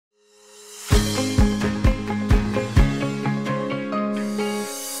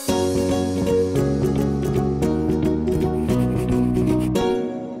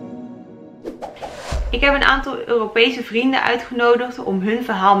Ik heb een aantal Europese vrienden uitgenodigd om hun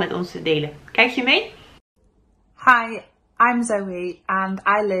verhaal met ons te delen. Kijk je mee? Hi, I'm Zoe and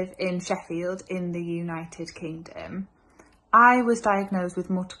I live in Sheffield in the United Kingdom. I was diagnosed with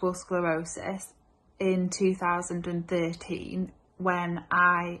multiple sclerosis in 2013 when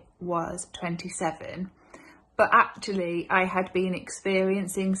I was 27. But actually I had been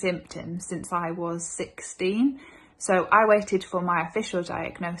experiencing symptoms since I was 16. So I waited for my official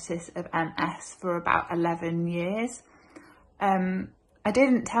diagnosis of MS for about 11 years. I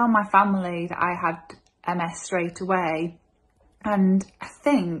didn't tell my family that I had MS straight away. And I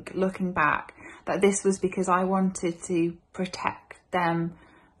think, looking back, that this was because I wanted to protect them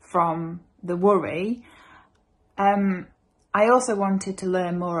from the worry. I also wanted to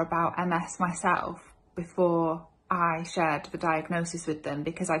learn more about MS myself before I shared the diagnosis with them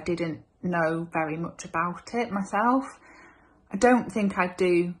because I didn't know very much about it myself. I don't think I'd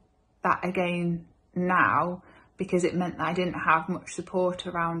do that again now because it meant that I didn't have much support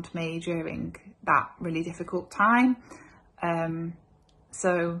around me during that really difficult time.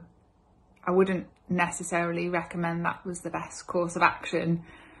 So I wouldn't necessarily recommend that was the best course of action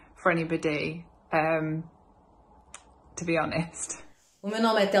for anybody, to be honest. O meu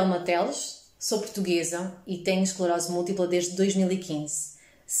nome é Telma, sou portuguesa e tenho esclerose múltipla desde 2015.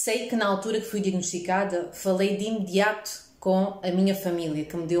 Sei que na altura que fui diagnosticada, falei de imediato com a minha família,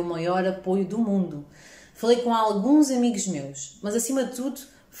 que me deu o maior apoio do mundo. Falei com alguns amigos meus, mas acima de tudo,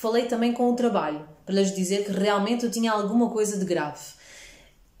 falei também com o trabalho, para lhes dizer que realmente eu tinha alguma coisa de grave.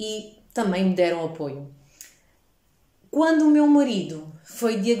 E também me deram apoio. Quando o meu marido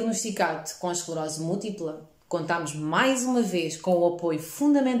foi diagnosticado com a esclerose múltipla, contámos mais uma vez com o apoio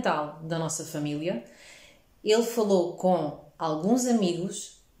fundamental da nossa família. Ele falou com alguns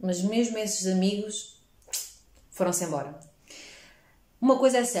amigos, mas mesmo esses amigos foram-se embora. Uma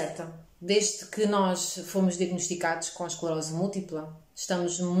coisa é certa, desde que nós fomos diagnosticados com a esclerose múltipla,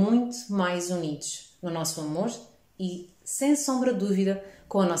 estamos muito mais unidos no nosso amor e, sem sombra de dúvida,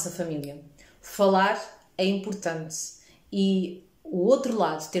 com a nossa família. Falar é importante e o outro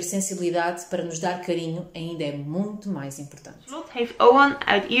lado, ter sensibilidade para nos dar carinho, ainda é muito mais importante. Tot slot heeft Eoghan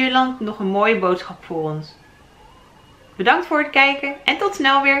uit Ierland nog een mooie boodschap voor ons. Bedankt voor het kijken en tot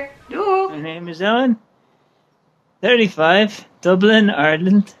snel weer. Doei! My name is Eoghan, 35, Dublin,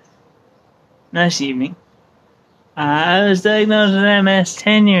 Ireland. Nice evening. I was diagnosed with MS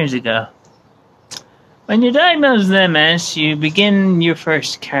 10 years ago. When you're diagnosed with MS, you begin your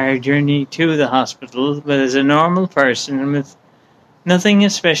first car journey to the hospital, but as a normal person with nothing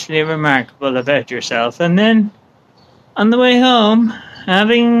especially remarkable about yourself, and then, on the way home,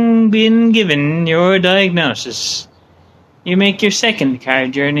 having been given your diagnosis, you make your second car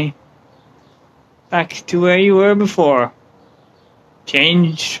journey back to where you were before,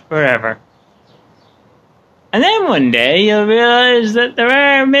 changed forever. And then one day you'll realize that there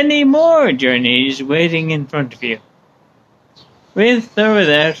are many more journeys waiting in front of you, with or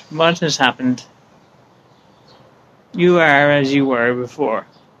without what has happened. You are as you were before.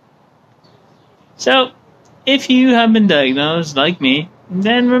 So, if you have been diagnosed like me,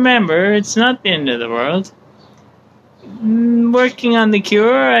 then remember it's not the end of the world. Working on the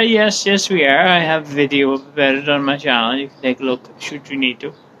cure, yes we are. I have a video about it on my channel. You can take a look should you need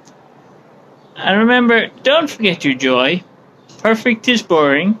to. And remember, don't forget your joy. Perfect is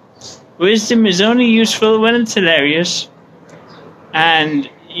boring. Wisdom is only useful when it's hilarious. And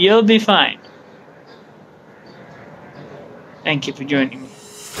you'll be fine. Thank you for joining me.